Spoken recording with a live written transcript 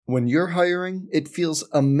When you're hiring, it feels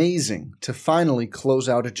amazing to finally close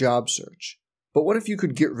out a job search. But what if you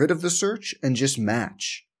could get rid of the search and just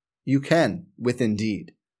match? You can with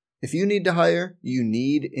Indeed. If you need to hire, you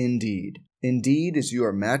need Indeed. Indeed is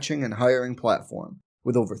your matching and hiring platform.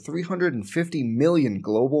 With over 350 million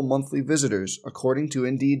global monthly visitors, according to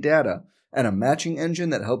Indeed data, and a matching engine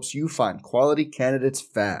that helps you find quality candidates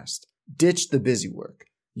fast. Ditch the busy work.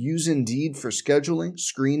 Use Indeed for scheduling,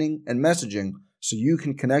 screening, and messaging so you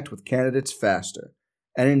can connect with candidates faster.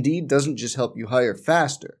 And Indeed doesn't just help you hire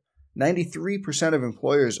faster. 93% of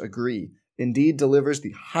employers agree Indeed delivers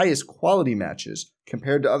the highest quality matches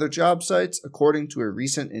compared to other job sites, according to a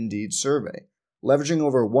recent Indeed survey. Leveraging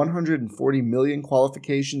over 140 million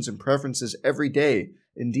qualifications and preferences every day,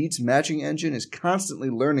 Indeed's matching engine is constantly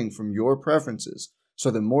learning from your preferences, so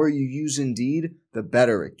the more you use Indeed, the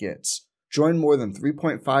better it gets. Join more than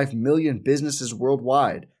 3.5 million businesses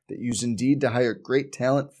worldwide that use Indeed to hire great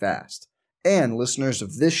talent fast. And listeners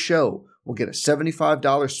of this show will get a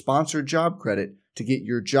 $75 sponsored job credit to get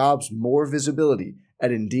your jobs more visibility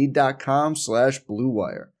at Indeed.com/Blue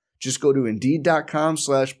Wire. Just go to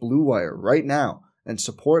Indeed.com/Blue Wire right now and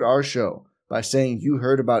support our show by saying you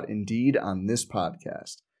heard about Indeed on this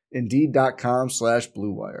podcast.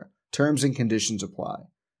 Indeed.com/Blue Wire. Terms and conditions apply.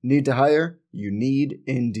 Need to hire? You need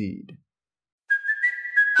Indeed.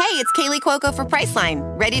 Hey, it's Kaylee Cuoco for Priceline.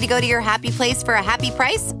 Ready to go to your happy place for a happy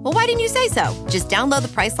price? Well, why didn't you say so? Just download the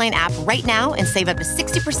Priceline app right now and save up to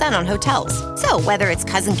 60% on hotels. So whether it's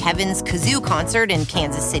Cousin Kevin's Kazoo Concert in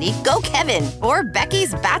Kansas City, go Kevin, or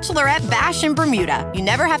Becky's Bachelorette Bash in Bermuda, you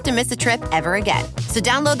never have to miss a trip ever again. So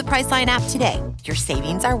download the Priceline app today. Your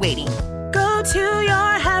savings are waiting. Go to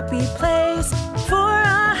your happy place for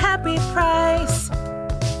a happy price.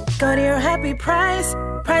 Go to your happy price,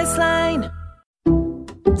 Priceline.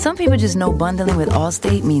 Some people just know bundling with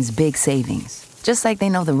Allstate means big savings. Just like they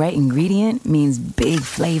know the right ingredient means big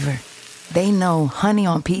flavor. They know honey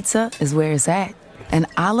on pizza is where it's at. And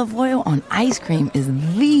olive oil on ice cream is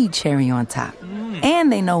the cherry on top.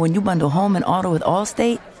 And they know when you bundle home and auto with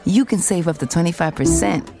Allstate, you can save up to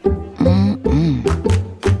 25%.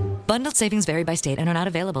 Bundled savings vary by state and are not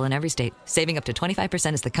available in every state. Saving up to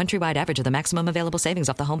 25% is the countrywide average of the maximum available savings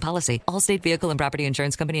off the home policy. Allstate Vehicle and Property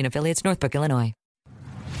Insurance Company and Affiliates, Northbrook, Illinois.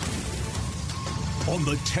 On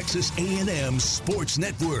the Texas A&M Sports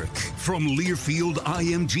Network, from Learfield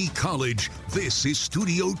IMG College, this is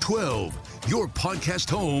Studio 12, your podcast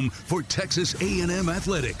home for Texas A&M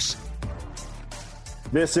athletics.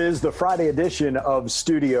 This is the Friday edition of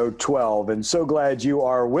Studio 12, and so glad you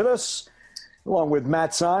are with us. Along with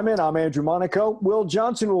Matt Simon, I'm Andrew Monaco. Will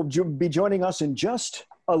Johnson will be joining us in just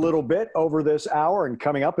a little bit over this hour, and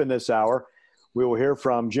coming up in this hour, we will hear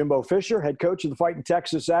from Jimbo Fisher, head coach of the Fighting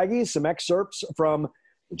Texas Aggies, some excerpts from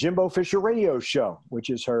the Jimbo Fisher radio show, which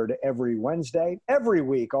is heard every Wednesday, every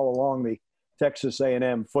week, all along the Texas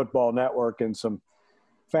A&M Football Network, and some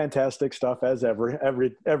fantastic stuff as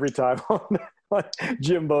every time on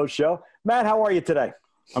Jimbo's show. Matt, how are you today?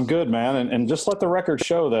 I'm good, man. And just let the record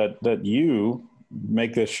show that you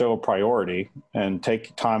make this show a priority and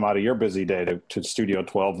take time out of your busy day to Studio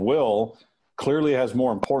 12. Will clearly has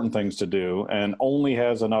more important things to do and only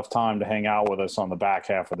has enough time to hang out with us on the back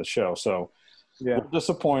half of the show. So yeah, we're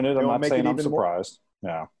disappointed. I'm not saying I'm surprised.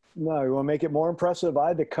 Yeah. No, you want to make it more impressive? I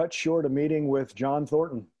had to cut short a meeting with John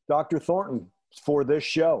Thornton, Dr. Thornton, for this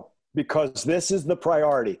show because this is the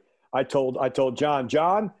priority. I told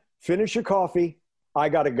John, finish your coffee. I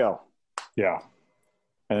got to go. Yeah.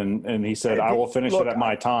 And he said, I will finish it at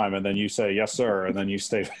my time. And then you say, yes, sir. And then you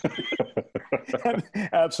stay.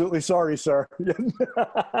 Absolutely sorry, sir.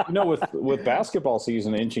 With basketball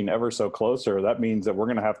season inching ever so closer, that means that we're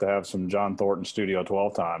going to have some John Thornton Studio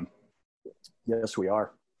 12 time. Yes, we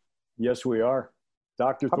are.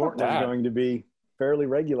 Dr. Thornton is going to be fairly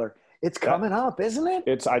regular. It's coming up, isn't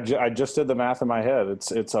it? I just did the math in my head.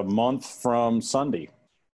 It's a month from Sunday.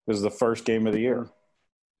 This is the first game of the year.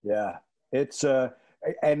 Yeah. It's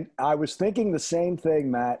and I was thinking the same thing,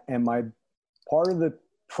 Matt, and part of the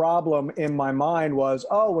problem in my mind was,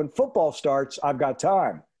 when football starts, I've got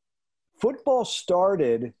time. Football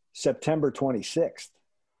started September 26th.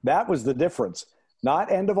 That was the difference.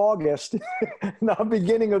 Not end of August, not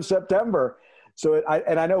beginning of September. So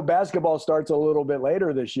I know basketball starts a little bit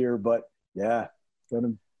later this year, but yeah, it's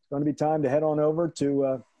going to be time to head on over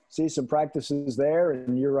to see some practices there.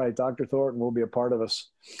 And you're right, Dr. Thornton will be a part of these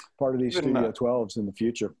Studio 12s in the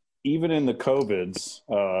future. Even in the COVIDs,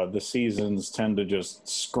 the seasons tend to just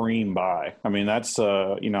scream by. I mean, that's,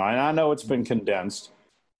 and I know it's been condensed,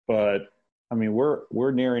 but I mean,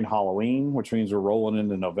 we're nearing Halloween, which means we're rolling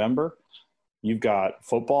into November. You've got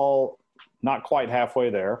football not quite halfway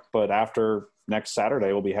there, but after next Saturday,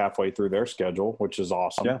 we'll be halfway through their schedule, which is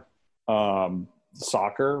awesome. Yeah.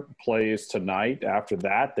 Soccer plays tonight. After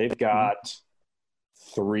that, they've got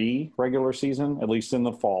 3 regular season, at least in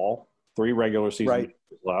the fall, 3 regular season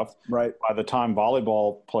left. Right. By the time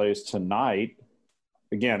volleyball plays tonight,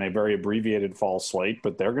 again, a very abbreviated fall slate,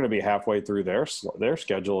 but they're going to be halfway through their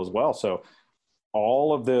schedule as well. So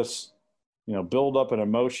all of this, build up an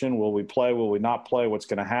emotion. Will we play? Will we not play? What's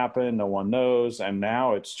going to happen? No one knows. And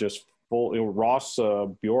now it's just full. Ross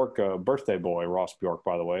Bjork, birthday boy, Ross Bjork,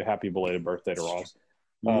 by the way. Happy belated birthday to Ross.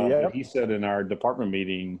 He said in our department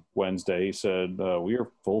meeting Wednesday, he said, we are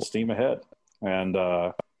full steam ahead. And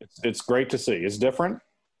it's great to see. It's different.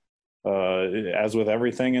 As with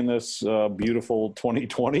everything in this beautiful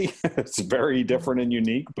 2020, it's very different and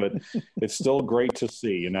unique, but it's still great to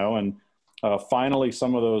see, and finally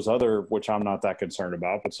some of those other, which I'm not that concerned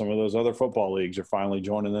about, but some of those other football leagues are finally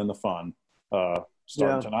joining in the fun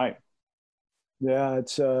starting tonight. Yeah,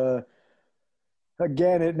 it's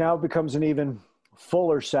again, it now becomes an even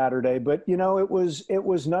fuller Saturday, but it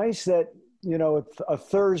was nice that a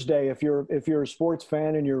Thursday, if you're a sports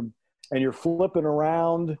fan and you're flipping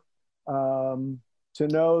around, to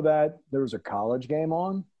know that there was a college game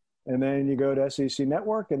on, and then you go to SEC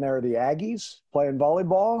Network and there are the Aggies playing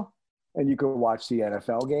volleyball, and you could watch the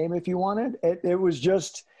NFL game if you wanted. It was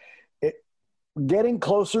just getting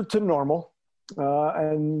closer to normal,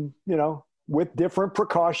 and with different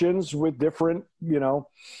precautions, with different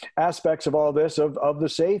aspects of all this of the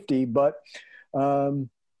safety. But to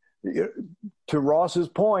Ross's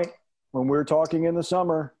point, when we were talking in the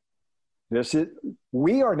summer,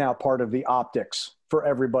 we are now part of the optics for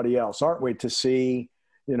everybody else, aren't we? To see,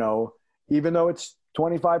 even though it's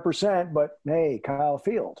 25%, but hey, Kyle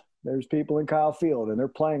Field, there's people in Kyle Field and they're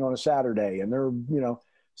playing on a Saturday, and they're,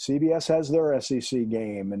 CBS has their SEC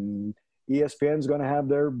game, and ESPN's going to have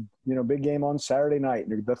their, big game on Saturday night.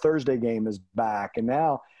 The Thursday game is back. And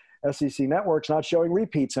now SEC Network's not showing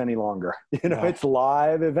repeats any longer. It's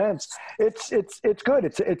live events. It's good.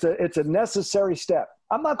 It's a necessary step.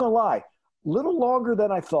 I'm not going to lie. Little longer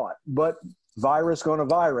than I thought, but virus going to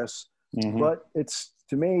virus. Mm-hmm. But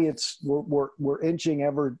to me, we're inching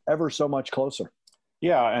ever so much closer.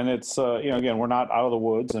 Yeah, and it's again, we're not out of the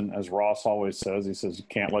woods, and as Ross always says, he says you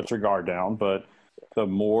can't let your guard down. But the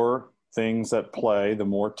more things that play, the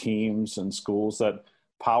more teams and schools that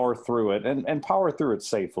power through it and power through it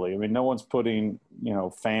safely. I mean, no one's putting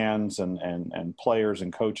fans and players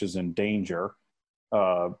and coaches in danger.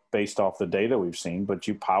 Based off the data we've seen, but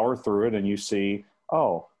you power through it and you see,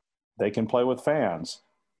 they can play with fans.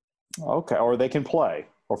 Okay. Or they can play.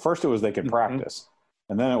 Or first it was they can practice.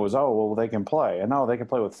 And then it was, they can play. And now they can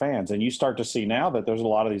play with fans. And you start to see now that there's a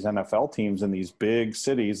lot of these NFL teams in these big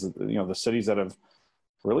cities, the cities that have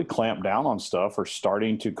really clamped down on stuff are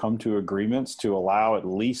starting to come to agreements to allow at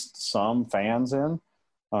least some fans in,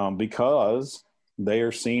 because they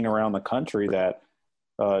are seeing around the country that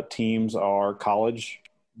teams are, college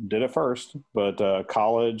did it first, but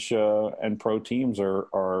college and pro teams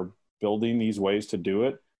are building these ways to do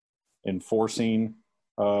it, enforcing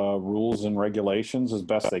rules and regulations as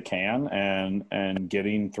best they can, and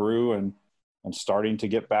getting through and starting to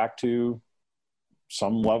get back to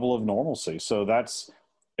some level of normalcy. So that's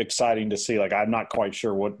exciting to see. Like, I'm not quite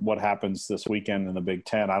sure what happens this weekend in the Big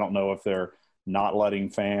Ten. I don't know if they're not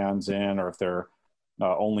letting fans in or if they're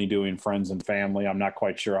only doing friends and family. I'm not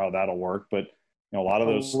quite sure how that'll work, but a lot of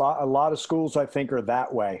those, a lot of schools I think are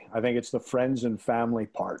that way. I think it's the friends and family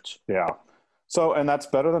part. Yeah. So, and that's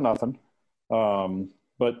better than nothing.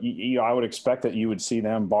 But I would expect that you would see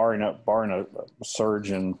them barring a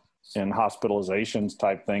surge in hospitalizations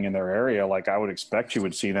type thing in their area. Like, I would expect you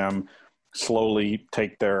would see them slowly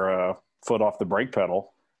take their foot off the brake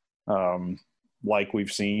pedal, like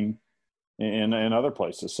we've seen in other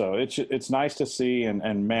places. So it's nice to see.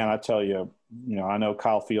 And man, I tell you, I know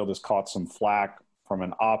Kyle Field has caught some flack from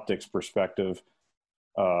an optics perspective,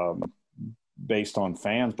 based on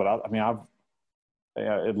fans, but I've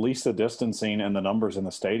at least the distancing and the numbers in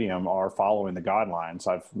the stadium are following the guidelines.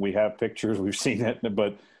 We have pictures, we've seen it,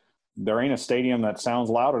 but there ain't a stadium that sounds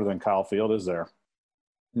louder than Kyle Field, is there?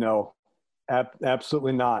 No,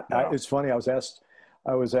 absolutely not. No. It's funny. I was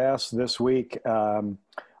asked this week,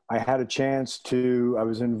 I had a chance I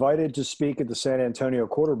was invited to speak at the San Antonio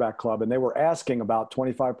Quarterback Club, and they were asking about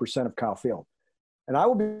 25% of Kyle Field. And I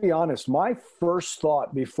will be honest, my first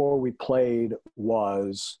thought before we played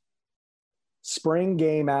was spring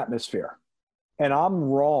game atmosphere. And I'm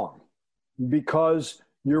wrong, because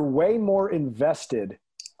you're way more invested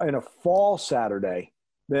in a fall Saturday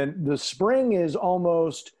than the spring is.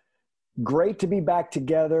 Almost Great to be back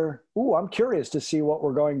together. Ooh, I'm curious to see what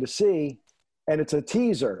we're going to see. And it's a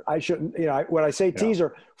teaser. I shouldn't, when I say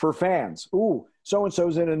teaser for fans, ooh,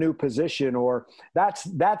 so-and-so's in a new position, or that's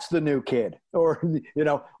the new kid, or,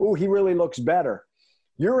 ooh, he really looks better.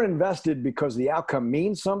 You're invested because the outcome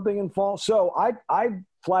means something in fall. So I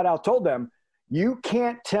flat out told them, you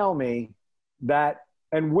can't tell me that,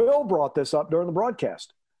 and Will brought this up during the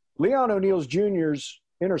broadcast, Leon O'Neal Jr.'s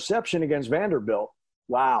interception against Vanderbilt,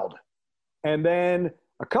 loud. And then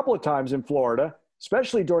a couple of times in Florida,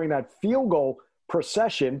 especially during that field goal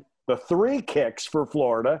procession, the 3 kicks for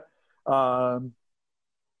Florida, timeout,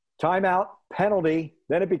 penalty,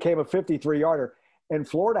 then it became a 53-yarder, and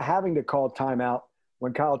Florida having to call timeout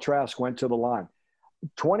when Kyle Trask went to the line.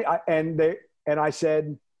 I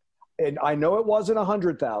said, and I know it wasn't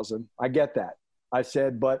 100,000. I get that. I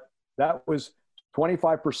said, but that was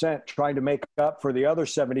 25% trying to make up for the other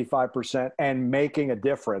 75% and making a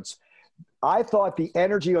difference. I thought the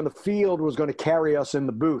energy on the field was going to carry us in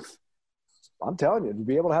the booth. I'm telling you, to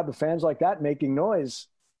be able to have the fans like that making noise,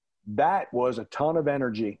 that was a ton of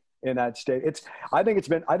energy in that state. I think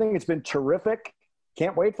it's been terrific.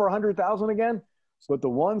 Can't wait for 100,000 again. But the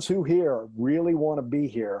ones who here really want to be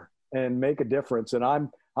here and make a difference. And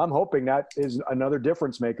I'm hoping that is another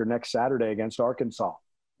difference maker next Saturday against Arkansas.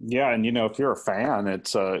 Yeah, and if you're a fan,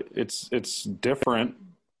 it's different.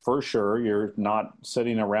 For sure, you're not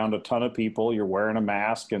sitting around a ton of people. You're wearing a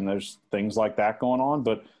mask, and there's things like that going on.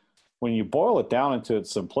 But when you boil it down into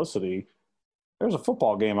its simplicity, there's a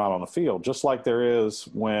football game out on the field, just like there is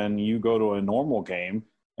when you go to a normal game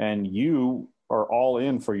and you are all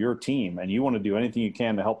in for your team and you want to do anything you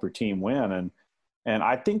can to help your team win. And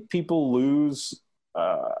I think people lose.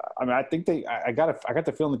 I think I got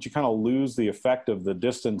the feeling that you kind of lose the effect of the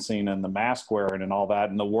distancing and the mask wearing and all that.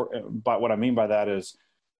 And but what I mean by that is,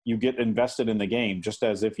 you get invested in the game just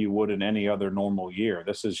as if you would in any other normal year.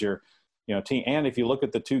 This is your, team. And if you look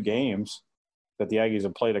at the 2 games that the Aggies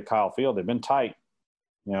have played at Kyle Field, they've been tight.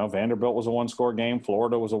 Vanderbilt was a 1-score game.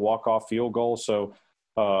 Florida was a walk-off field goal. So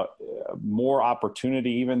more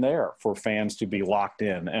opportunity even there for fans to be locked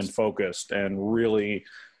in and focused and really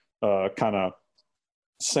kind of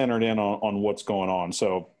centered in on what's going on.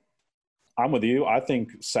 So I'm with you. I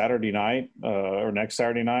think Saturday night or next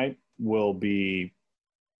Saturday night will be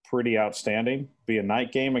pretty outstanding. Be a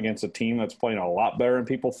night game against a team that's playing a lot better than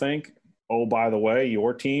people think. Oh, by the way,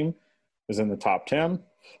 your team is in the top 10.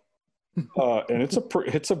 And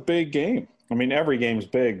it's a big game. I mean, every game's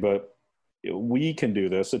big, but we can do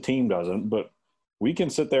this. The team doesn't, but we can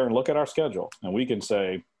sit there and look at our schedule and we can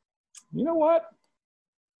say, you know what?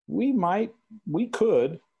 We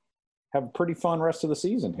could have a pretty fun rest of the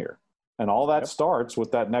season here. And all that starts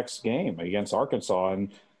with that next game against Arkansas.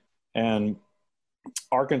 And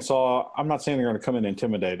Arkansas, I'm not saying they're going to come in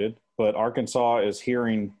intimidated, but Arkansas is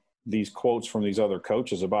hearing these quotes from these other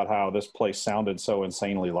coaches about how this place sounded so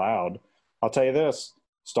insanely loud. I'll tell you this,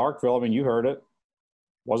 Starkville, I mean, you heard it,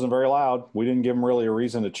 wasn't very loud. We didn't give them really a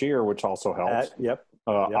reason to cheer, which also helps. Yep.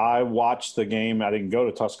 I watched the game. I didn't go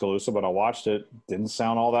to Tuscaloosa, but I watched it. Didn't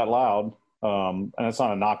sound all that loud. And it's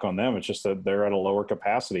not a knock on them. It's just that they're at a lower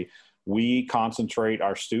capacity. We concentrate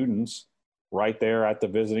our students right there at the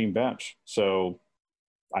visiting bench. So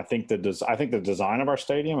I think the design of our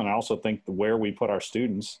stadium, and I also think where we put our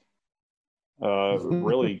students,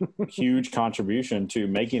 really huge contribution to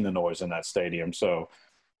making the noise in that stadium. So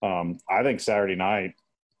I think Saturday night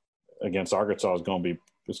against Arkansas is going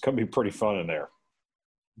to be pretty fun in there.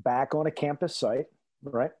 Back on a campus site,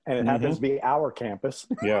 right? And it happens to be our campus.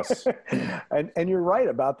 Yes. and you're right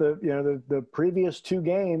about the previous 2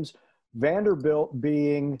 games, Vanderbilt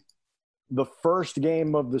being the first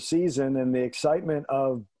game of the season and the excitement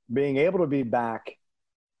of being able to be back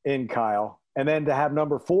in Kyle, and then to have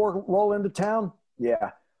number 4 roll into town.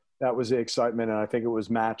 Yeah, that was the excitement. And I think it was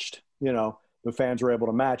matched, the fans were able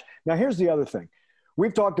to match. Now, here's the other thing.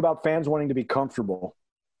 We've talked about fans wanting to be comfortable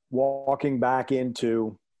walking back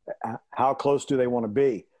into how close do they want to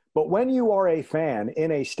be. But when you are a fan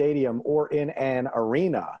in a stadium or in an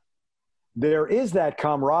arena, there is that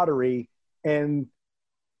camaraderie, and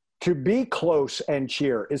to be close and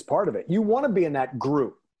cheer is part of it. You want to be in that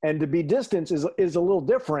group, and to be distant is a little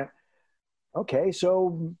different. Okay,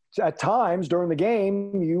 so at times during the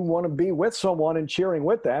game, you want to be with someone and cheering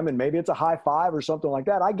with them, and maybe it's a high five or something like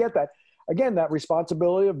that. I get that. Again, that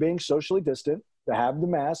responsibility of being socially distant, to have the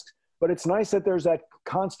masks, but it's nice that there's that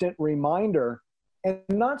constant reminder, and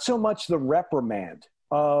not so much the reprimand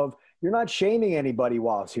of you're not shaming anybody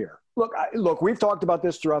while it's here. Look, we've talked about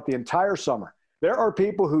this throughout the entire summer. There are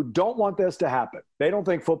people who don't want this to happen. They don't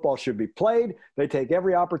think football should be played. They take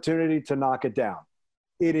every opportunity to knock it down.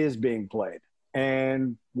 it is being played.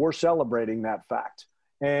 And we're celebrating that fact.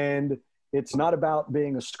 And it's not about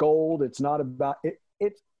being a scold. It's not about it.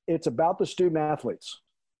 It's about the student athletes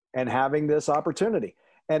and having this opportunity.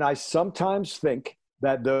 And I sometimes think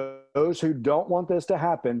that those who don't want this to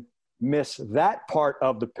happen miss that part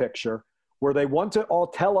of the picture where they want to all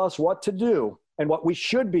tell us what to do and what we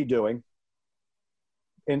should be doing,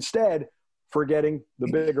 instead forgetting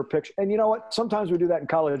the bigger picture. And you know what? Sometimes we do that in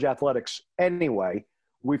college athletics anyway.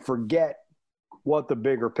 We forget what the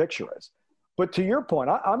bigger picture is. But to your point,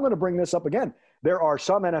 I'm going to bring this up again. There are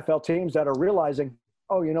some NFL teams that are realizing,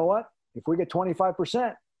 oh, you know what? If we get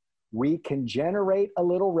 25%, we can generate a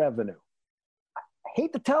little revenue. I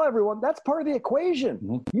hate to tell everyone, that's part of the equation.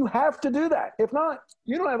 Mm-hmm. You have to do that. If not,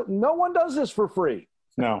 you don't have, no one does this for free.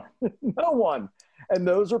 No. No one. And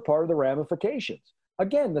those are part of the ramifications.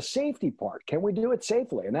 Again, the safety part. Can we do it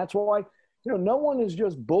safely? And that's why, no one is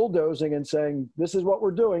just bulldozing and saying, this is what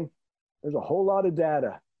we're doing. There's a whole lot of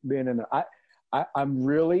data being in there. I'm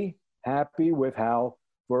really happy with how,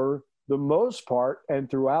 for the most part and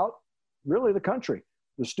throughout really the country,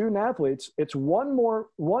 the student athletes, it's one more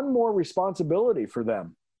responsibility for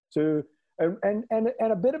them to, and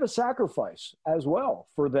a bit of a sacrifice as well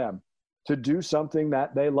for them to do something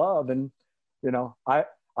that they love. And,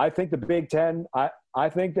 I think the Big Ten, I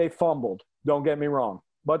think they fumbled. Don't get me wrong,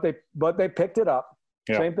 but they picked it up.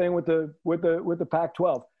 Yeah. Same thing with the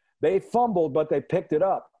Pac-12. They fumbled, but they picked it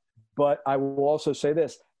up. But I will also say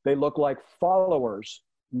this: they look like followers,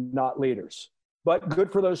 not leaders. But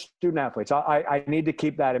good for those student athletes. I need to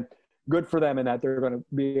keep that in. Good for them in that they're going to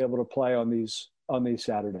be able to play on these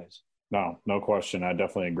Saturdays. No question. I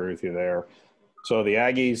definitely agree with you there. So the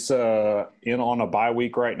Aggies in on a bye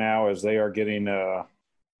week right now as they are getting a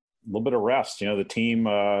little bit of rest. The team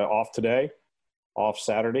off today, off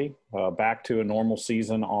Saturday, back to a normal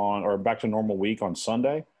season back to a normal week on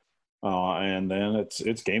Sunday. And then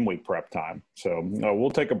it's game week prep time. So we'll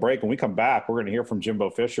take a break. When we come back, we're going to hear from Jimbo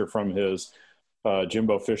Fisher from his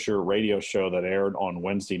Jimbo Fisher radio show that aired on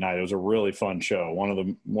Wednesday night. It was a really fun show. One of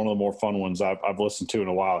the more fun ones I've listened to in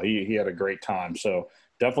a while. He had a great time. So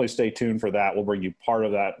definitely stay tuned for that. We'll bring you part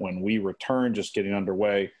of that when we return, just getting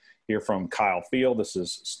underway. Hear from Kyle Field. This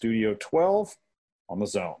is Studio 12 on the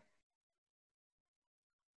Zone.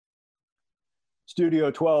 Studio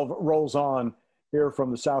 12 rolls on here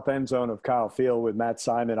from the south end zone of Kyle Field with Matt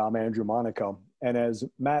Simon. I'm Andrew Monaco. And as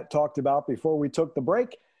Matt talked about before we took the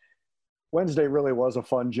break, Wednesday really was a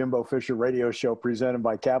fun Jimbo Fisher radio show presented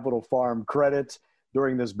by Capital Farm Credit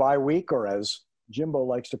during this bye week, or as Jimbo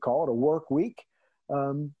likes to call it, a work week.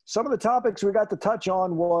 Some of the topics we got to touch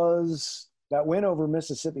on was that win over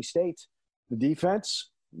Mississippi State, the defense,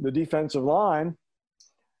 the defensive line.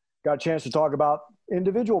 Got a chance to talk about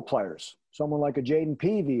individual players, someone like a Jaden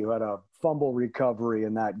Peavy who had a fumble recovery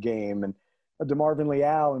in that game, and DeMarvin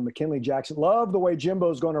Leal and McKinley Jackson. Love the way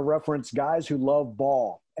Jimbo's going to reference guys who love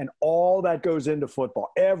ball and all that goes into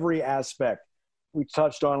football, every aspect. We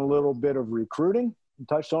touched on a little bit of recruiting. We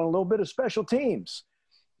touched on a little bit of special teams.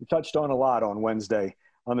 We touched on a lot on Wednesday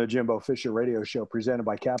on the Jimbo Fisher radio show presented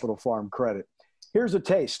by Capital Farm Credit. Here's a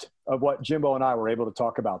taste of what Jimbo and I were able to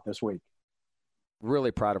talk about this week.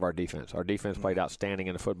 Really proud of our defense. Our defense played outstanding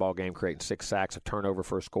in the football game, creating 6 sacks, a turnover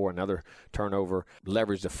for a score, another turnover,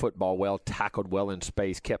 leveraged the football well, tackled well in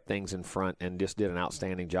space, kept things in front, and just did an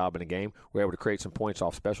outstanding job in the game. We were able to create some points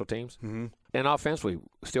off special teams. Mm-hmm. And offensively,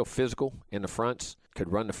 still physical in the fronts,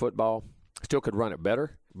 could run the football, still could run it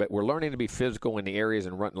better, but we're learning to be physical in the areas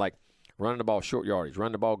and running the ball short yardage,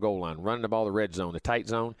 running the ball goal line, running the ball the red zone, the tight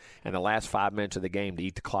zone, and the last 5 minutes of the game to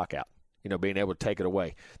eat the clock out. Being able to take it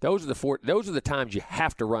away. Those are the times you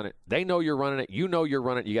have to run it. They know you're running it. You know you're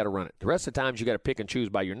running it. You got to run it. The rest of the times you got to pick and choose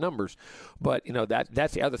by your numbers. But,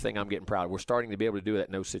 that's the other thing I'm getting proud of. We're starting to be able to do that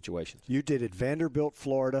in those situations. You did it Vanderbilt,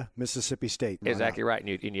 Florida, Mississippi State. Exactly right. And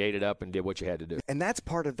you ate it up and did what you had to do. And that's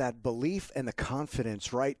part of that belief and the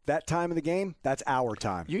confidence, right? That time of the game, that's our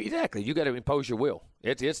time. Exactly. You got to impose your will.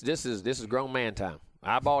 This is grown man time.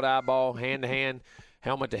 Eyeball to eyeball, hand to hand.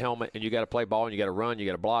 Helmet to helmet, and you got to play ball, and you got to run, you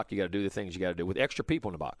got to block, you got to do the things you got to do with extra people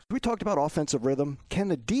in the box. We talked about offensive rhythm. Can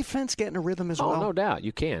the defense get in a rhythm as well? Oh, no doubt.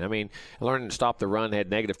 You can. Learning to stop the run, they had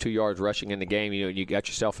negative 2 yards rushing in the game. You got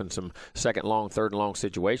yourself in some second long, third and long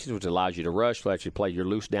situations, which allows you to rush, lets you play your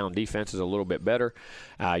loose down defenses a little bit better.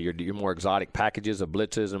 Your more exotic packages of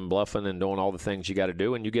blitzes and bluffing and doing all the things you got to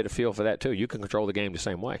do, and you get a feel for that too. You can control the game the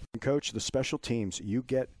same way. Coach, the special teams, you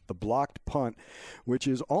get the blocked punt, which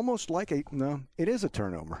is almost like it is a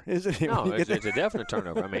turnover, isn't it? No, it's a definite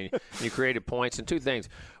turnover. I mean, you created points, and two things.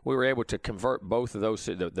 We were able to convert both of those,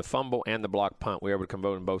 the fumble and the blocked punt. We were able to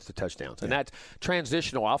convert them both to touchdowns. And that's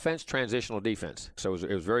transitional offense, transitional defense. So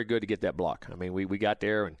it was very good to get that block. I mean, we got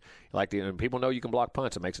there, and and people know you can block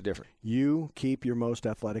punts. It makes a difference. You keep your most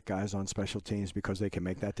athletic guys on special teams because they can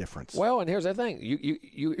make that difference. Well, and here's the thing.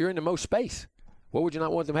 You're in the most space. What would you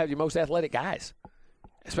not want them to have your most athletic guys?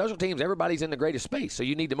 Special teams, everybody's in the greatest space, so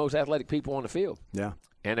you need the most athletic people on the field. Yeah.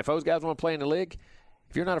 And if those guys want to play in the league,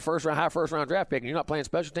 if you're not a high first round draft pick and you're not playing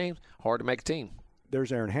special teams, hard to make a team.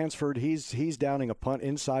 There's Aaron Hansford. He's downing a punt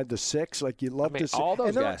inside the 6. Like, you love to see all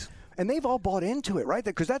those guys. And they've all bought into it, right?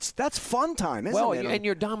 Because that's fun time, isn't it? Well, and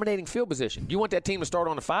you're dominating field position. You want that team to start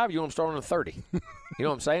on the 5, you want them to start on the 30. You know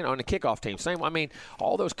what I'm saying? On the kickoff team. Same. I mean,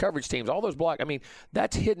 all those coverage teams, all those block. I mean,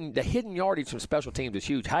 that's hidden. The hidden yardage from special teams is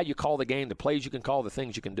huge. How you call the game, the plays you can call, the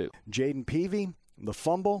things you can do. Jaden Peavy, the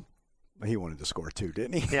fumble. He wanted to score too,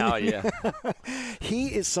 didn't he? Oh, yeah. He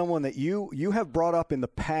is someone that you have brought up in the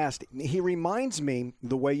past. He reminds me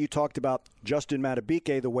the way you talked about Justin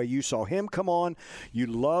Matabike, the way you saw him come on. You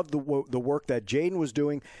loved the work that Jaden was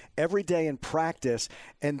doing every day in practice.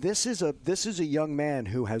 And this is a young man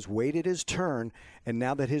who has waited his turn, and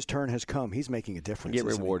now that his turn has come, he's making a difference. Get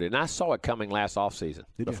rewarded. And I saw it coming last offseason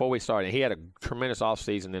before we started. He had a tremendous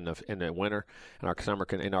offseason in the winter, in our summer,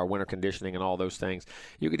 in our winter conditioning and all those things.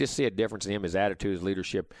 You could just see a difference in him, his attitude, his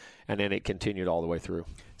leadership, and then it continued all the way through.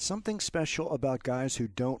 Something special about guys who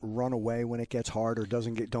don't run away when it gets hard or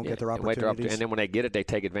don't get their opportunities. And then when they get it, they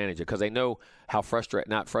take advantage of it because they know how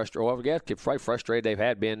frustrated they've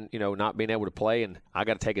had been, not being able to play, and I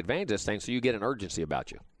got to take advantage of this thing. So you get an urgency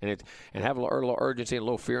about you, and have a little urgency and a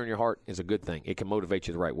little fear in your heart is a good thing. It can motivate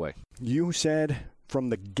you the right way. You said from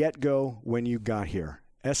the get-go when you got here,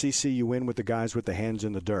 SEC, you win with the guys with the hands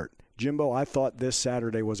in the dirt. Jimbo, I thought this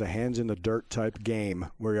Saturday was a hands-in-the-dirt type game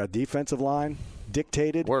where your defensive line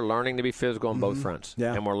dictated. We're learning to be physical on both fronts,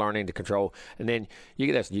 and we're learning to control. And then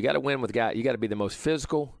you got to win with guys. You got to be the most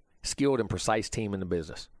physical, skilled, and precise team in the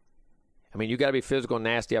business. I mean, you got to be physical and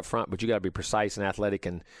nasty up front, but you got to be precise and athletic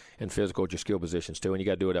and physical at your skill positions too, and you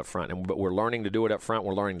got to do it up front. But we're learning to do it up front.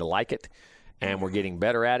 We're learning to like it, and we're getting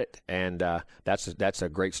better at it, and that's a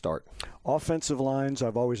great start. Offensive lines,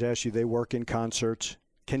 I've always asked you, they work in concert.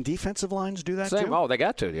 Can defensive lines do that too? Oh, they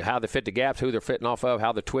got to. How they fit the gaps, who they're fitting off of,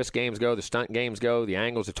 how the twist games go, the stunt games go, the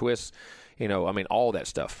angles, the twists, all that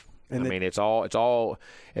stuff. And it's all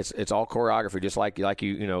choreography, just like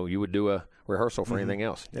you would do a rehearsal for anything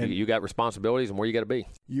else. You got responsibilities and where you got to be.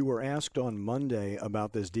 You were asked on Monday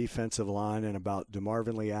about this defensive line and about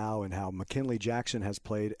DeMarvin Leal and how McKinley Jackson has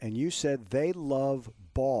played, and you said they love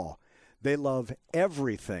ball. They love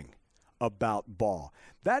everything about ball.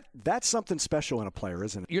 That's something special in a player,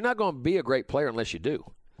 isn't it? You're not going to be a great player unless you do.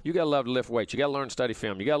 You got to love to lift weights. You got to learn to study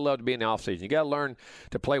film. You got to love to be in the offseason. You got to learn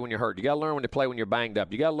to play when you're hurt. You got to learn when to play when you're banged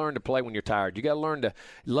up. You got to learn to play when you're tired. You got to learn to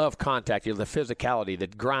love contact, the physicality, the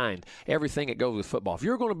grind, everything that goes with football. If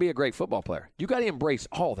you're going to be a great football player, you got to embrace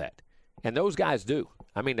all that. And those guys do.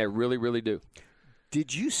 I mean, they really, really do.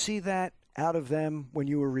 Did you see that out of them when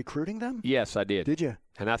you were recruiting them? Yes, I did. Did you?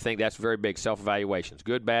 And I think that's very big, self-evaluations,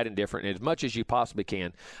 good, bad, and different, and as much as you possibly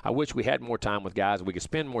can. I wish we had more time with guys. We could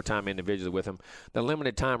spend more time individually with them. The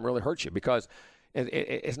limited time really hurts you because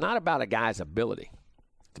it's not about a guy's ability.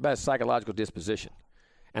 It's about his psychological disposition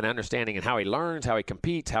and understanding and how he learns, how he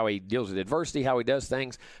competes, how he deals with adversity, how he does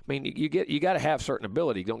things. I mean, you got to have certain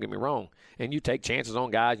ability, don't get me wrong. And you take chances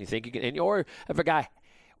on guys, and you think you can. Or if a guy,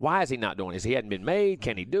 why is he not doing it? He hadn't been made?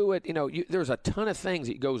 Can he do it? There's a ton of things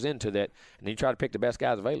that goes into that, and then you try to pick the best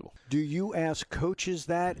guys available. Do you ask coaches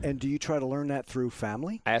that, and do you try to learn that through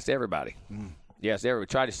family? I ask everybody. Yes, everybody.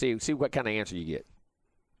 Try to see what kind of answer you get.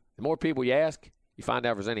 The more people you ask, you find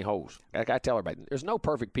out if there's any holes. Like I tell everybody, there's no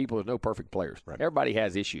perfect people. There's no perfect players. Right. Everybody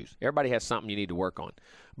has issues. Everybody has something you need to work on.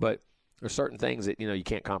 But there's certain things that, you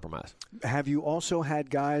can't compromise. Have you also had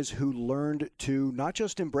guys who learned to not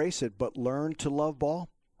just embrace it, but learn to love ball?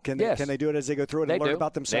 Can they do it as they go through it and learn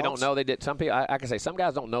about themselves? They don't know they did. Some people, I can say, some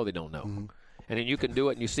guys don't know they don't know. And then you can do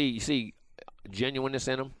it, and you see genuineness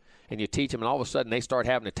in them, and you teach them, and all of a sudden they start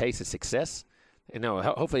having a taste of success.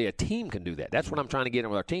 Hopefully a team can do that. That's what I'm trying to get in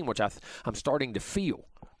with our team, which I'm starting to feel,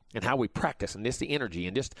 and how we practice, and just the energy,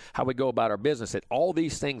 and just how we go about our business. That all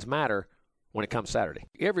these things matter when it comes Saturday.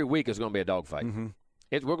 Every week is going to be a dogfight.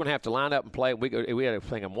 We're going to have to line up and play. We got to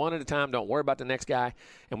play them one at a time. Don't worry about the next guy.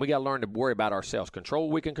 And we got to learn to worry about ourselves. Control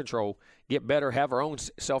what we can control. Get better. Have our own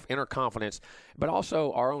self-inner confidence, but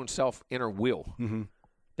also our own self-inner will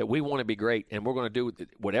that we want to be great. And we're going to do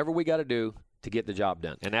whatever we got to do to get the job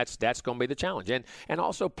done. And that's going to be the challenge. And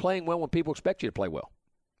also playing well when people expect you to play well.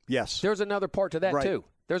 Yes. There's another part to that, right. too.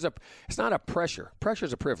 It's not a pressure. Pressure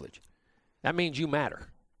is a privilege. That means you matter.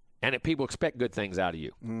 And that people expect good things out of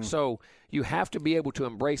you. So you have to be able to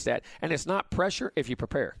embrace that. And it's not pressure if you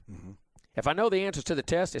prepare. Mm-hmm. If I know the answers to the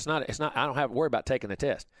test, it's not. I don't have to worry about taking the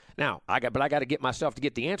test. Now, I got to get myself to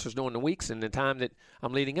get the answers during the weeks and the time that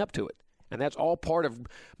I'm leading up to it. And that's all part of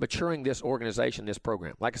maturing this organization, this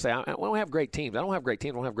program. Like I say, I don't have great teams. I don't have great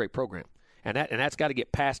teams. I don't have great program. And that's got to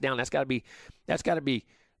get passed down. That's got to be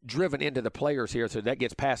driven into the players here, so that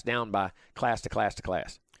gets passed down by class to class to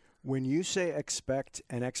class. When you say expect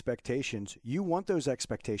and expectations, you want those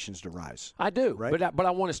expectations to rise. I do, right? But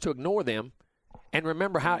I want us to ignore them and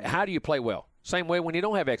remember how do you play well. Same way when you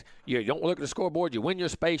don't have you don't look at the scoreboard, you win your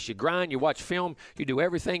space, you grind, you watch film, you do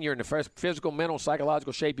everything. You're in the physical, mental,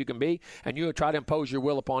 psychological shape you can be, and you try to impose your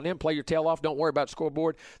will upon them. Play your tail off. Don't worry about the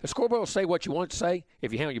scoreboard. The scoreboard will say what you want it to say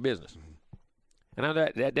if you handle your business. And I know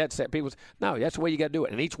that's that people say, no, that's the way you got to do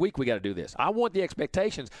it. And each week we got to do this. I want the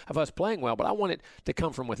expectations of us playing well, but I want it to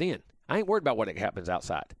come from within. I ain't worried about what happens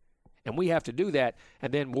outside. And we have to do that,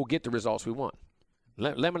 and then we'll get the results we want.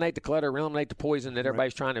 Eliminate the clutter, eliminate the poison that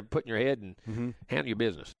everybody's trying to put in your head, and handle your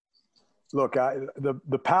business. Look,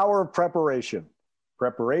 the power of preparation.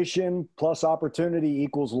 Preparation plus opportunity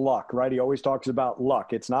equals luck, right? He always talks about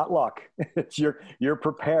luck. It's not luck. It's you're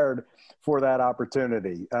prepared for that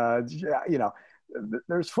opportunity.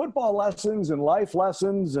 There's football lessons and life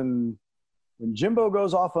lessons, and when Jimbo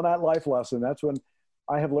goes off on that life lesson, that's when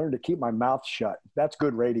I have learned to keep my mouth shut. That's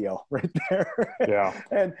good radio right there. Yeah.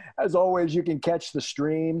 And as always, you can catch the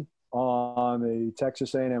stream on the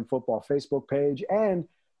Texas A&M football Facebook page. And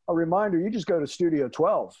a reminder, you just go to Studio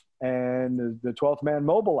 12 and the 12th Man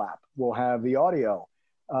mobile app will have the audio.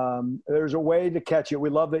 There's a way to catch it. We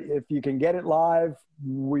love that if you can get it live.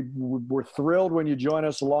 We're thrilled when you join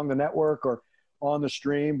us along the network or on the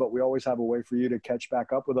stream, but we always have a way for you to catch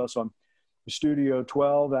back up with us on Studio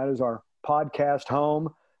 12. That is our podcast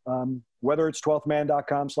home, whether it's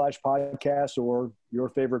 12thman.com/podcast or your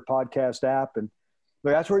favorite podcast app. And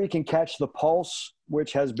that's where you can catch the Pulse,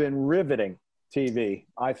 which has been riveting TV,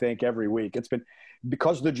 I think, every week. It's been,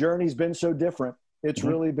 because the journey's been so different, it's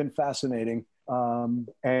really been fascinating.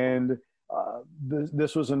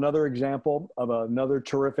 This was another example of another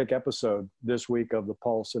terrific episode this week of the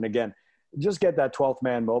Pulse. And again, just get that 12th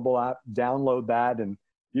Man mobile app, download that, and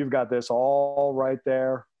you've got this all right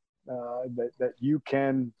there. That you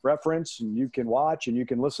can reference and you can watch and you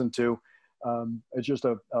can listen to. It's just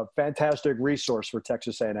a fantastic resource for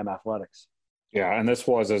Texas A&M athletics. Yeah, and this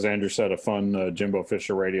was, as Andrew said, a fun Jimbo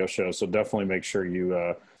Fisher radio show. So definitely make sure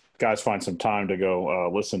you guys find some time to go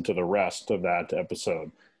listen to the rest of that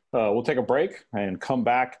episode. We'll take a break and come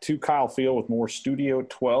back to Kyle Field with more Studio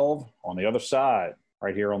 12 on the other side,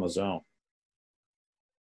 right here on The Zone.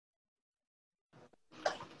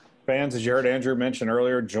 Fans, as you heard Andrew mention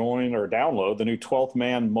earlier, join or download the new 12th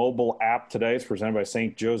Man mobile app today. It's presented by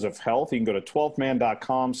St. Joseph Health. You can go to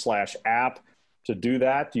 12thman.com/app to do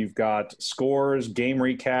that. You've got scores, game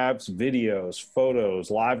recaps, videos,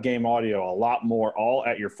 photos, live game audio, a lot more, all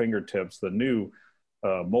at your fingertips. The new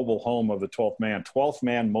mobile home of the 12th Man, 12th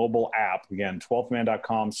Man mobile app. Again,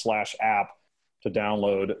 12thman.com/app to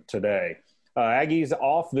download today. Aggies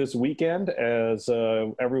off this weekend, as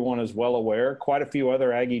everyone is well aware. Quite a few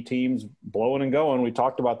other Aggie teams blowing and going. We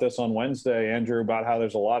talked about this on Wednesday, Andrew, about how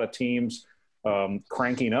there's a lot of teams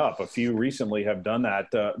cranking up. A few recently have done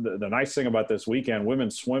that. The nice thing about this weekend,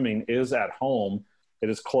 women's swimming is at home. It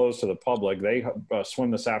is closed to the public. They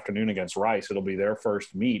swim this afternoon against Rice. It'll be their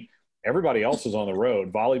first meet. Everybody else is on the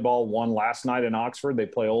road. Volleyball won last night in Oxford. They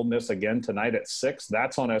play Ole Miss again tonight at 6.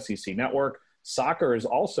 That's on SEC Network. Soccer is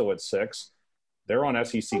also at 6. They're on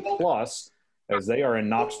SEC Plus, as they are in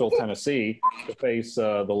Knoxville, Tennessee, to face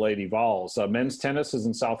the Lady Vols. Men's tennis is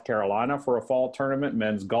in South Carolina for a fall tournament.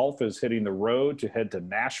 Men's golf is hitting the road to head to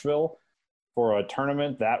Nashville for a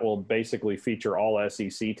tournament that will basically feature all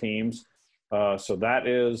SEC teams. So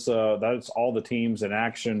that's all the teams in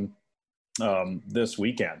action this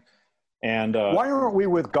weekend. And why aren't we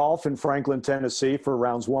with golf in Franklin, Tennessee for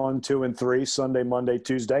rounds 1, 2, and 3, Sunday, Monday,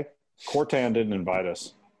 Tuesday? Cortan didn't invite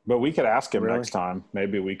us. But we could ask him next time.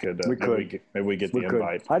 Maybe we could. Maybe we get the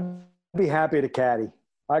invite. I'd be happy to caddy.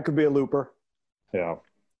 I could be a looper. Yeah.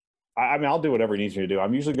 I mean, I'll do whatever he needs me to do.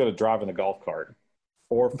 I'm usually good at driving the golf cart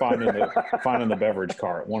or finding the beverage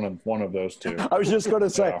cart. One of those two. I was just going to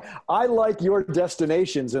say, I like your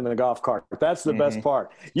destinations in the golf cart. That's the best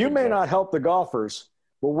part. You may not help the golfers,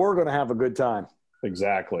 but we're going to have a good time.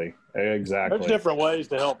 Exactly. There's different ways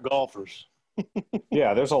to help golfers.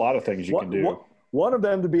 Yeah, there's a lot of things you can do. One of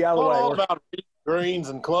them to be out of the way. All about greens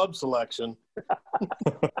and club selection.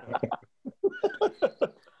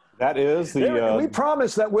 That is the. We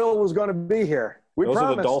promised that Will was going to be here. Those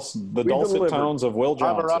are the dulcet tones of Will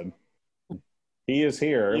Johnson. He is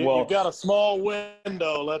here. You've got a small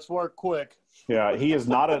window. Let's work quick. Yeah, he is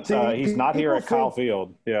not at. He's not here at Kyle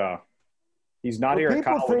Field. Yeah, he's not here at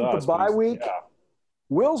Kyle with us. People think the bye week. Yeah.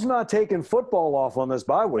 Will's not taking football off on this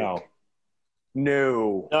bye week.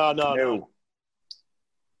 No.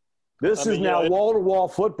 This is now wall-to-wall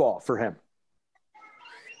football for him.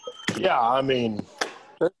 Yeah, I mean,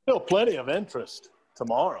 there's still plenty of interest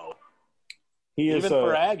tomorrow. Even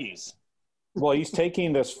for Aggies. Well, he's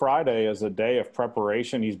taking this Friday as a day of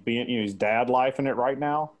preparation. He's dad lifing it right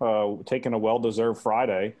now, taking a well-deserved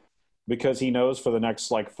Friday because he knows for the next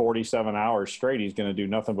 47 hours straight he's going to do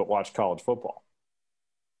nothing but watch college football.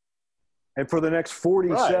 And for the next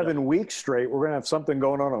 47 weeks straight, we're going to have something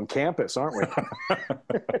going on campus, aren't we?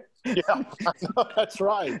 Yeah, I know, that's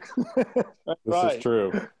right. This is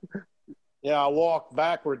true. Yeah, I walked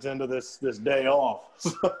backwards into this day off.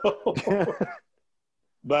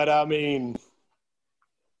 But, I mean,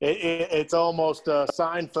 it's almost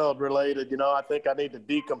Seinfeld related. I think I need to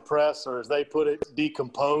decompress, or as they put it,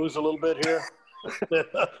 decompose a little bit here.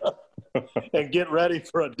 And get ready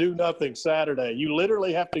for a do-nothing Saturday. You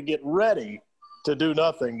literally have to get ready to do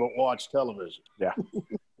nothing but watch television. Yeah.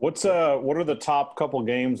 What are the top couple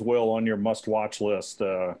games, Will, on your must-watch list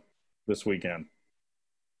this weekend?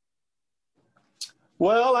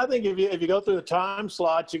 Well, I think if you go through the time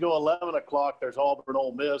slots, you go 11 o'clock, there's Auburn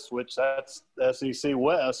Ole Miss, which that's SEC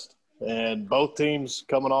West, and both teams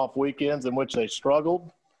coming off weekends in which they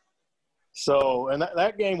struggled. So, and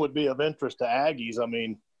that game would be of interest to Aggies. I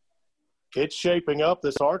mean, it's shaping up,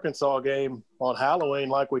 this Arkansas game on Halloween,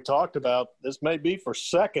 like we talked about. This may be for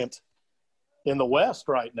second in the West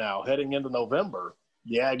right now, heading into November,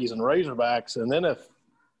 the Aggies and Razorbacks. And then if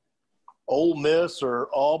Ole Miss or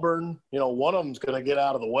Auburn, one of them's going to get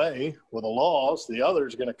out of the way with a loss, the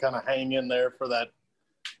other's going to kind of hang in there for that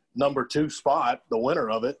number 2 spot, the winner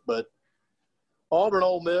of it. But Auburn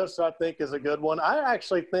Ole Miss, I think, is a good one. I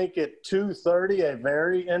actually think at 2:30, a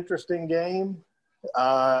very interesting game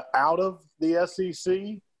out of the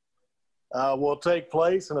SEC will take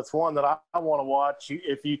place, and it's one that I want to watch.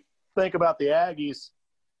 If you think about the Aggies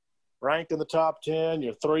ranked in the top 10,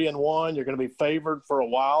 you're 3-1, you're going to be favored for a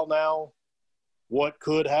while now. What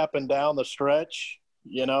could happen down the stretch,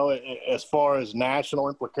 as far as national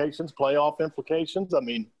implications, playoff implications? I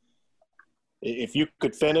mean, if you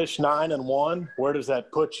could finish 9-1, where does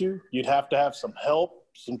that put you? You'd have to have some help.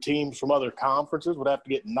 Some teams from other conferences would have to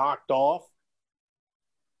get knocked off.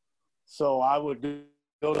 So I would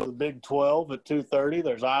go to the Big 12 at 2:30.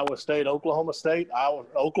 There's Iowa State, Oklahoma State.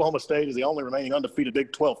 Oklahoma State is the only remaining undefeated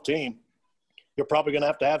Big 12 team. You're probably going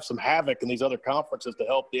to have some havoc in these other conferences to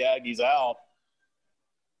help the Aggies out.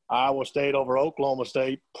 Iowa State over Oklahoma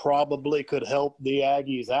State probably could help the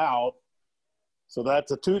Aggies out. So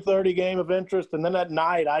that's a 2:30 game of interest. And then at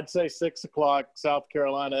night, I'd say 6 o'clock, South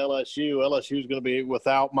Carolina, LSU. LSU is going to be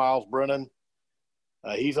without Miles Brennan.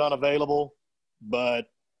 He's unavailable, but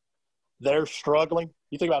they're struggling.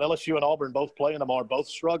 You think about LSU and Auburn both playing tomorrow, both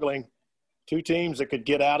struggling. Two teams that could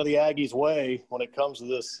get out of the Aggies' way when it comes to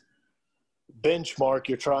this benchmark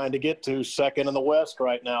you're trying to get to, second in the West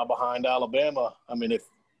right now behind Alabama. I mean, if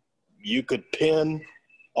you could pin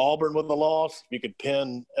Auburn with a loss, you could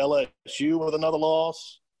pin LSU with another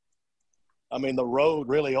loss. I mean, the road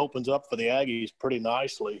really opens up for the Aggies pretty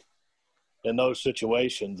nicely in those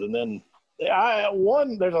situations. And then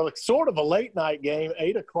there's a sort of a late night game.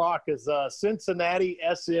 8 o'clock is Cincinnati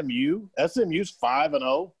SMU. SMU's 5-0.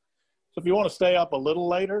 So if you want to stay up a little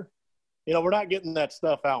later, we're not getting that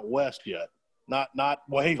stuff out west yet. Not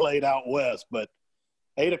way late out west, but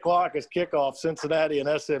 8 o'clock is kickoff, Cincinnati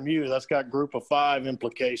and SMU. That's got group of 5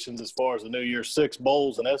 implications as far as the New Year's 6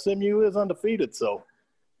 bowls, and SMU is undefeated. So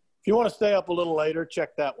if you want to stay up a little later,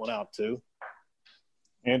 check that one out too.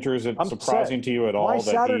 Andrew, is it surprising to you at all My that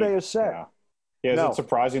Saturday is set. Yeah, is it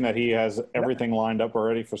surprising that he has everything lined up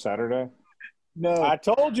already for Saturday? No. I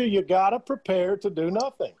told you got to prepare to do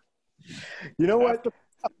nothing. You know what?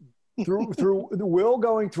 through Will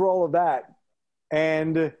going through all of that,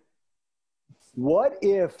 and what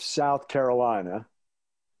if South Carolina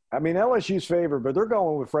 – I mean, LSU's favored, but they're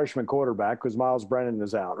going with freshman quarterback because Miles Brennan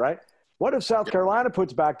is out, right? What if South Carolina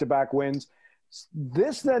puts back-to-back wins?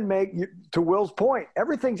 This then to Will's point,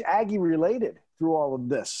 everything's Aggie-related through all of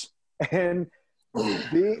this. And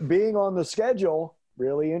being on the schedule,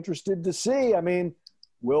 really interested to see. I mean,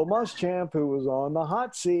 Will Muschamp, who was on the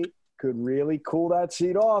hot seat, could really cool that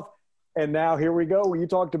seat off. And now here we go. You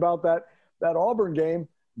talked about that that Auburn game,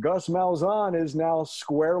 Gus Malzahn is now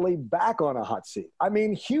squarely back on a hot seat. I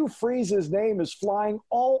mean, Hugh Freeze's name is flying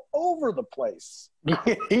all over the place.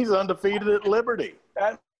 He's undefeated at Liberty.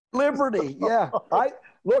 At Liberty, yeah.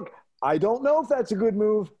 I don't know if that's a good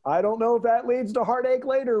move. I don't know if that leads to heartache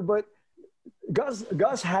later, but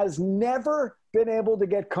Gus has never been able to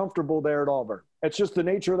get comfortable there at Auburn. It's just the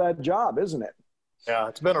nature of that job, isn't it? Yeah,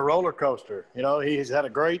 it's been a roller coaster. You know, he's had a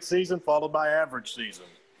great season followed by average season.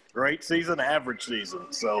 Great season, average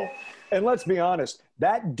season. So, and let's be honest,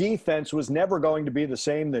 that defense was never going to be the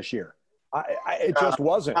same this year. It just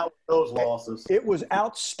wasn't. Those losses. It was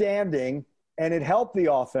outstanding, and it helped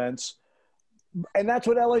the offense. And that's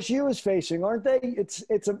what LSU is facing, aren't they?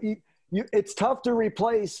 It's tough to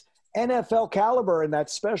replace NFL caliber in that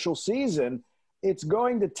special season. It's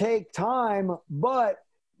going to take time, but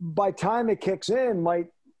by time it kicks in, might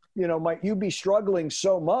you be struggling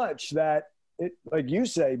so much that it, like you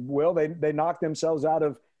say, Will, they knock themselves out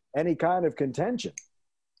of any kind of contention.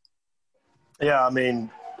 Yeah, I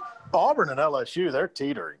mean, Auburn and LSU, they're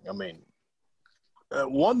teetering. I mean,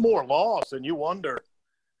 one more loss and you wonder,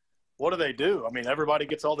 what do they do? I mean, everybody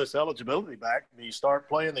gets all this eligibility back. You start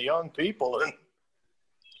playing the young people and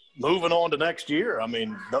moving on to next year. I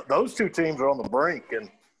mean, those two teams are on the brink.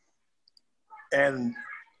 And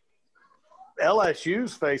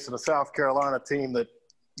LSU's facing a South Carolina team that,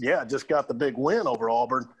 just got the big win over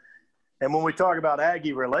Auburn. And when we talk about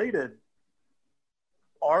Aggie-related,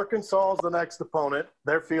 Arkansas is the next opponent.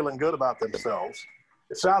 They're feeling good about themselves.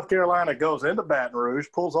 If South Carolina goes into Baton Rouge,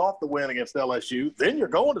 pulls off the win against LSU, then you're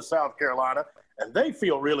going to South Carolina, and they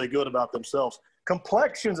feel really good about themselves.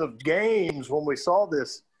 Complexions of games, when we saw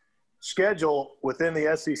this schedule within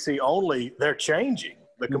the SEC only, they're changing.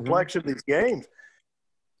 The complexion of these games.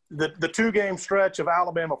 The two-game stretch of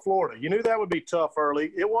Alabama, Florida, you knew that would be tough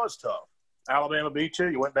early. It was tough. Alabama beat you.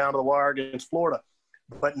 You went down to the wire against Florida.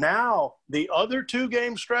 But now the other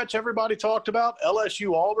two-game stretch everybody talked about,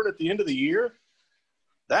 LSU, Auburn at the end of the year,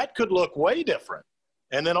 that could look way different.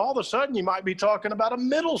 And then all of a sudden you might be talking about a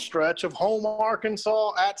middle stretch of home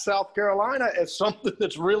Arkansas at South Carolina as something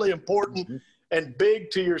that's really important and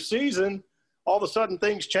big to your season. All of a sudden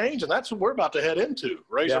things change, and that's what we're about to head into,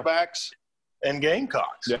 Razorbacks and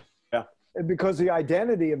Gamecocks. Yeah. And because the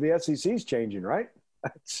identity of the SEC is changing, right?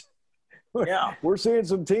 We're seeing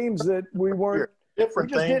some teams that we weren't – we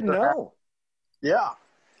just didn't know. Yeah.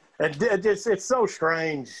 And it's so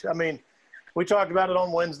strange. I mean, we talked about it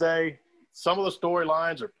on Wednesday. Some of the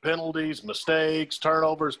storylines are penalties, mistakes,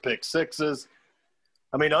 turnovers, pick sixes.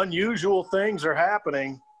 I mean, unusual things are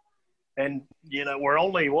happening. And, we're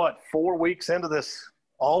only, 4 weeks into this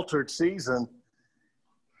altered season.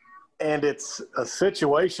 And it's a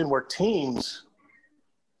situation where teams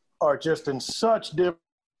are just in such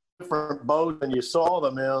different boats than you saw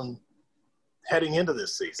them in heading into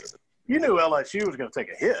this season. You knew LSU was going to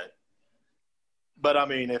take a hit. But, I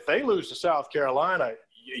mean, if they lose to South Carolina,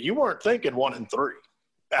 you weren't thinking 1-3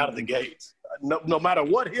 out of the gates. No matter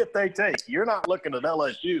what hit they take, you're not looking at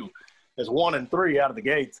LSU as 1-3 out of the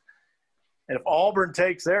gates. And if Auburn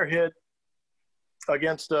takes their hit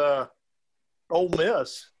against Ole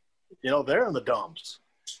Miss, they're in the dumps.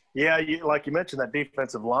 Yeah, like you mentioned, that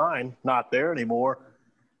defensive line, not there anymore.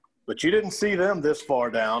 But you didn't see them this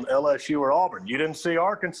far down, LSU or Auburn. You didn't see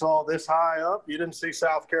Arkansas this high up. You didn't see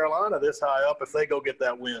South Carolina this high up if they go get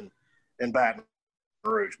that win in Baton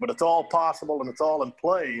Rouge. But it's all possible and it's all in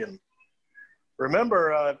play. And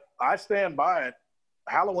remember, I stand by it.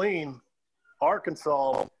 Halloween,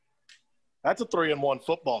 Arkansas, that's a 3-1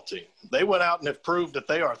 football team. They went out and have proved that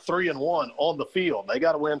they are 3-1 on the field. They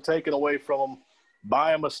got a win taken away from them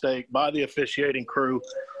by a mistake, by the officiating crew.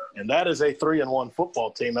 And that is a 3-1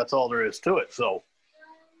 football team. That's all there is to it. So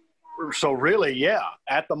really,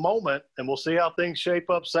 at the moment, and we'll see how things shape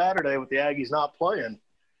up Saturday with the Aggies not playing,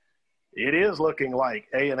 it is looking like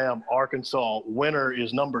A&M Arkansas winner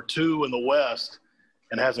is number 2 in the West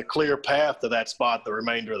and has a clear path to that spot the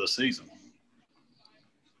remainder of the season.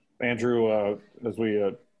 Andrew, as we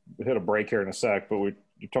hit a break here in a sec, but you're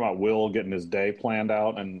talking about Will getting his day planned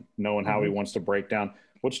out and knowing how he wants to break down.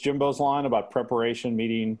 What's Jimbo's line about preparation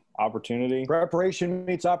meeting opportunity? Preparation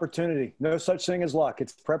meets opportunity. No such thing as luck.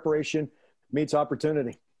 It's preparation meets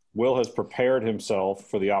opportunity. Will has prepared himself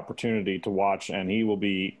for the opportunity to watch, and he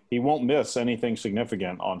won't miss anything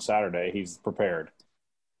significant on Saturday. He's prepared.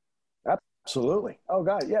 Absolutely. Oh,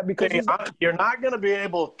 God, yeah. Because you're not going to be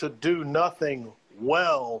able to do nothing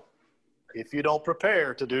well if you don't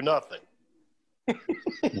prepare to do nothing.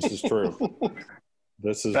 This is true.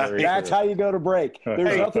 This is That's how you go to break.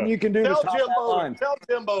 There's nothing you can do to top that line. Tell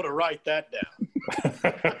Jimbo to write that down.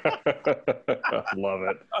 Love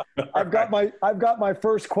it. I've got my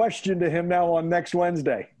first question to him now on next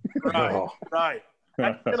Wednesday. Right, right.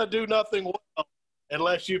 I'm going to do nothing well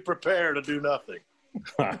unless you prepare to do nothing.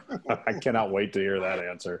 I cannot wait to hear that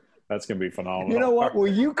answer. That's going to be phenomenal. You know what? Will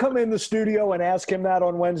you come in the studio and ask him that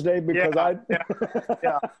on Wednesday? Because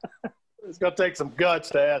yeah. It's going to take some guts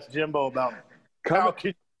to ask Jimbo about how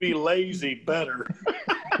can you be lazy better.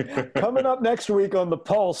 Coming up next week on The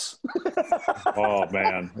Pulse. Oh,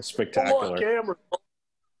 man. Spectacular. Camera.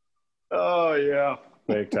 Oh, yeah.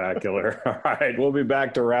 Spectacular. All right. We'll be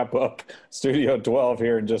back to wrap up Studio 12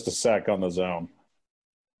 here in just a sec on The Zone.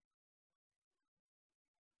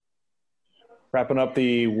 Wrapping up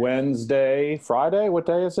the Friday. What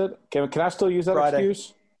day is it? Can I still use that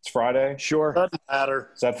excuse? It's Friday. Sure. Doesn't matter.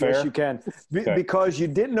 Is that fair? Yes, you can. Okay. Because you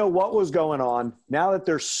didn't know what was going on. Now that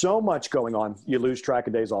there's so much going on, you lose track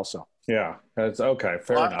of days also. Yeah. That's okay.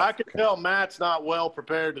 Fair enough. I can tell Matt's not well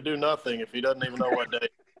prepared to do nothing if he doesn't even know what day.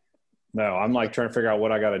 No, I'm like trying to figure out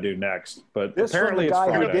what I got to do next. But This apparently from a guy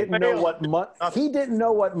it's who Friday. didn't know what month. He didn't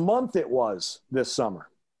know what month it was this summer.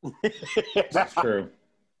 That's true.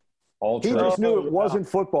 He just knew it wasn't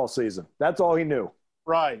football season. That's all he knew.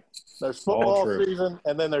 Right. There's football season,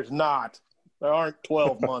 and then there's not. There aren't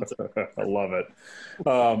 12 months. I love it.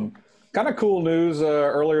 Kind of cool news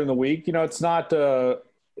earlier in the week. You know, it's not a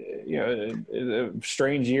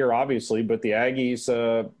strange year, obviously, but the Aggies,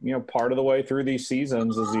 part of the way through these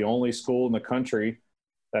seasons is the only school in the country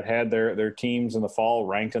that had their teams in the fall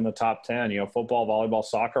ranked in the top 10. You know, football, volleyball,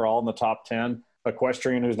 soccer, all in the top 10.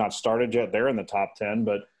 Equestrian, who's not started yet, they're in the top 10.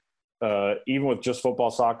 But even with just football,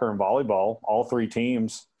 soccer, and volleyball, all three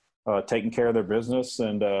teams taking care of their business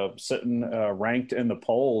and sitting ranked in the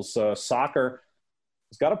polls. Soccer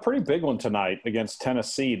has got a pretty big one tonight against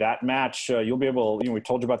Tennessee. That match, you'll be able – we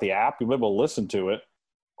told you about the app. You'll be able to listen to it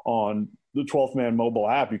on the 12th Man mobile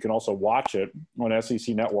app. You can also watch it on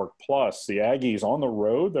SEC Network Plus. The Aggies on the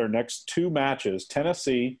road, their next two matches.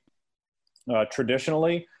 Tennessee,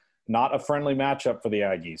 traditionally, not a friendly matchup for the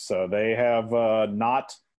Aggies. So they have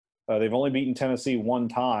they've only beaten Tennessee one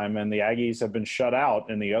time, and the Aggies have been shut out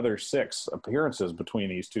in the other 6 appearances between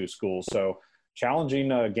these two schools. So challenging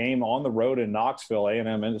game on the road in Knoxville.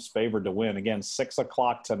 A&M is favored to win. Again, 6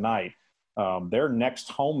 o'clock tonight. Their next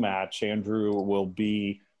home match, Andrew, will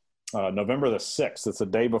be November the 6th. It's the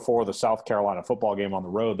day before the South Carolina football game on the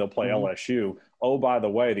road. They'll play LSU. Oh, by the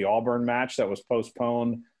way, the Auburn match that was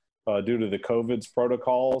postponed due to the COVID's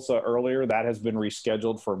protocols earlier, that has been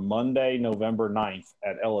rescheduled for Monday, November 9th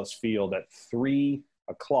at Ellis Field at 3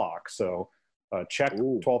 o'clock. So check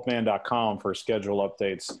 12thman.com for schedule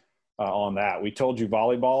updates on that. We told you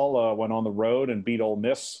volleyball went on the road and beat Ole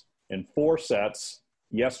Miss in 4 sets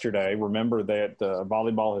yesterday. Remember that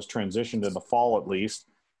volleyball has transitioned in the fall, at least,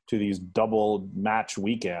 to these double match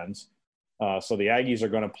weekends. So the Aggies are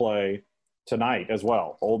going to play tonight as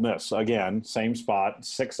well. Ole Miss, again, same spot,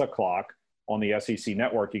 6 o'clock on the SEC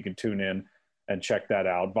Network. You can tune in and check that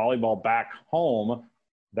out. Volleyball back home,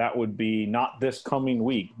 that would be not this coming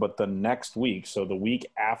week, but the next week. So the week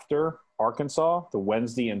after Arkansas, the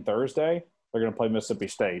Wednesday and Thursday, they're going to play Mississippi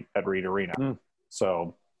State at Reed Arena.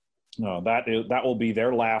 So that will be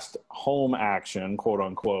their last home action, quote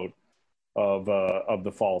unquote, of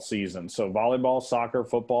the fall season. So volleyball, soccer,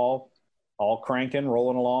 football, all cranking,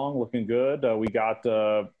 rolling along, looking good. We got,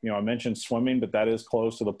 I mentioned swimming, but that is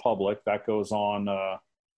closed to the public. That goes on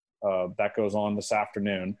this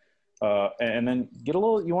afternoon. And then you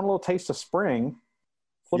want a little taste of spring.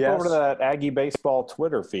 Flip over to that Aggie baseball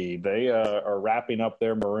Twitter feed. They are wrapping up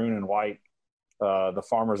their maroon and white, the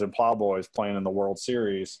Farmers and Plowboys playing in the World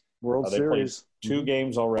Series. They played 2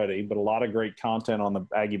 games already, but a lot of great content on the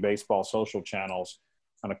Aggie baseball social channels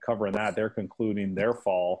kind of covering that. They're concluding their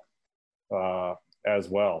fall as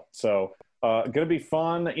well. So going to be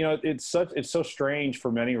fun. You know, it's so strange for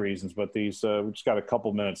many reasons, but these we just got a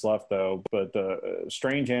couple minutes left though. But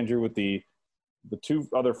strange, Andrew, with the 2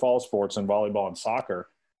 other fall sports in volleyball and soccer,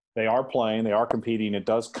 they are playing, they are competing. It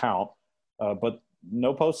does count, but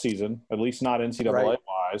no postseason, at least not NCAA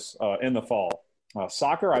wise, in the fall.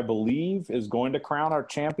 Soccer, I believe, is going to crown our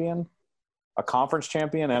champion, a conference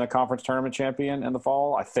champion and a conference tournament champion in the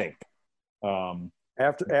fall, I think.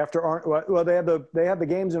 After they have the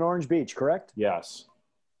games in Orange Beach, correct? Yes.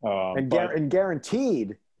 And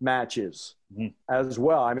guaranteed matches as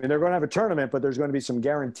well. I mean, they're going to have a tournament, but there's going to be some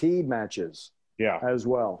guaranteed matches as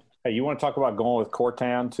well. Hey, you want to talk about going with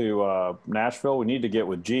Cortan to Nashville? We need to get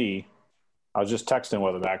with G. I was just texting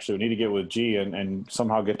with him, actually. We need to get with G and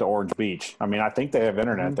somehow get to Orange Beach. I mean, I think they have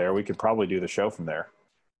internet there. We could probably do the show from there.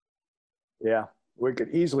 Yeah, we could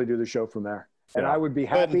easily do the show from there. And I would be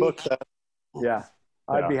happy. Yeah.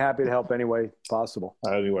 I'd be happy to help any way possible.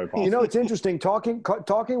 Any way possible. You know, it's interesting talking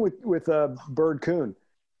with Bird Coon.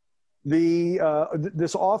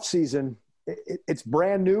 This off season, it's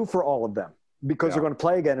brand new for all of them because they're going to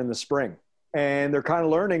play again in the spring, and they're kind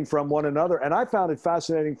of learning from one another. And I found it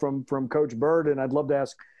fascinating from Coach Bird, and I'd love to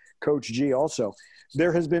ask Coach G also.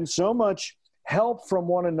 There has been so much help from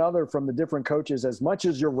one another from the different coaches. As much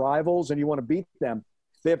as your rivals and you want to beat them,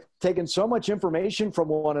 they have taken so much information from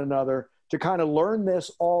one another to kind of learn this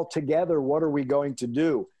all together. What are we going to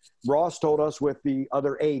do? Ross told us with the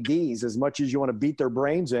other ADs, as much as you want to beat their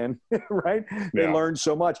brains in, right? They learn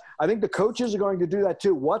so much. I think the coaches are going to do that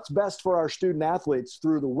too. What's best for our student athletes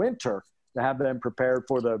through the winter to have them prepared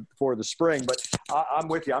for the spring. But I'm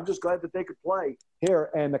with you. I'm just glad that they could play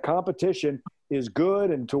here, and the competition is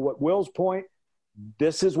good. And to what Will's point,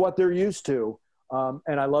 this is what they're used to.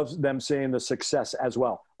 And I love them seeing the success as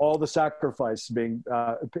well. All the sacrifice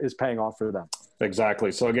is paying off for them.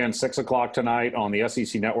 Exactly. So again, 6:00 tonight on the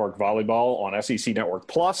SEC Network Volleyball, on SEC Network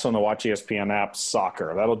Plus, on the Watch ESPN app,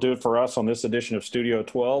 Soccer. That'll do it for us on this edition of Studio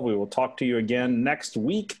 12. We will talk to you again next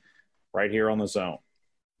week right here on The Zone.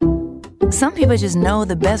 Some people just know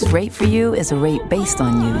the best rate for you is a rate based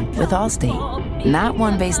on you with Allstate. Not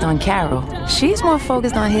one based on Carol. She's more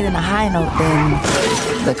focused on hitting a high note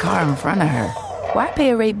than the car in front of her. Why pay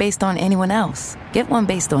a rate based on anyone else? Get one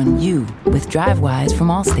based on you with DriveWise from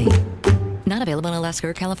Allstate. Not available in Alaska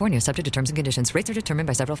or California, subject to terms and conditions. Rates are determined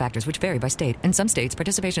by several factors, which vary by state. In some states,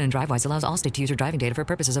 participation in DriveWise allows Allstate to use your driving data for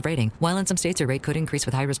purposes of rating. While in some states, your rate could increase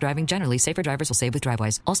with high-risk driving. Generally, safer drivers will save with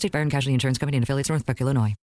DriveWise. Allstate Fire and Casualty Insurance Company and affiliates, Northbrook, Illinois.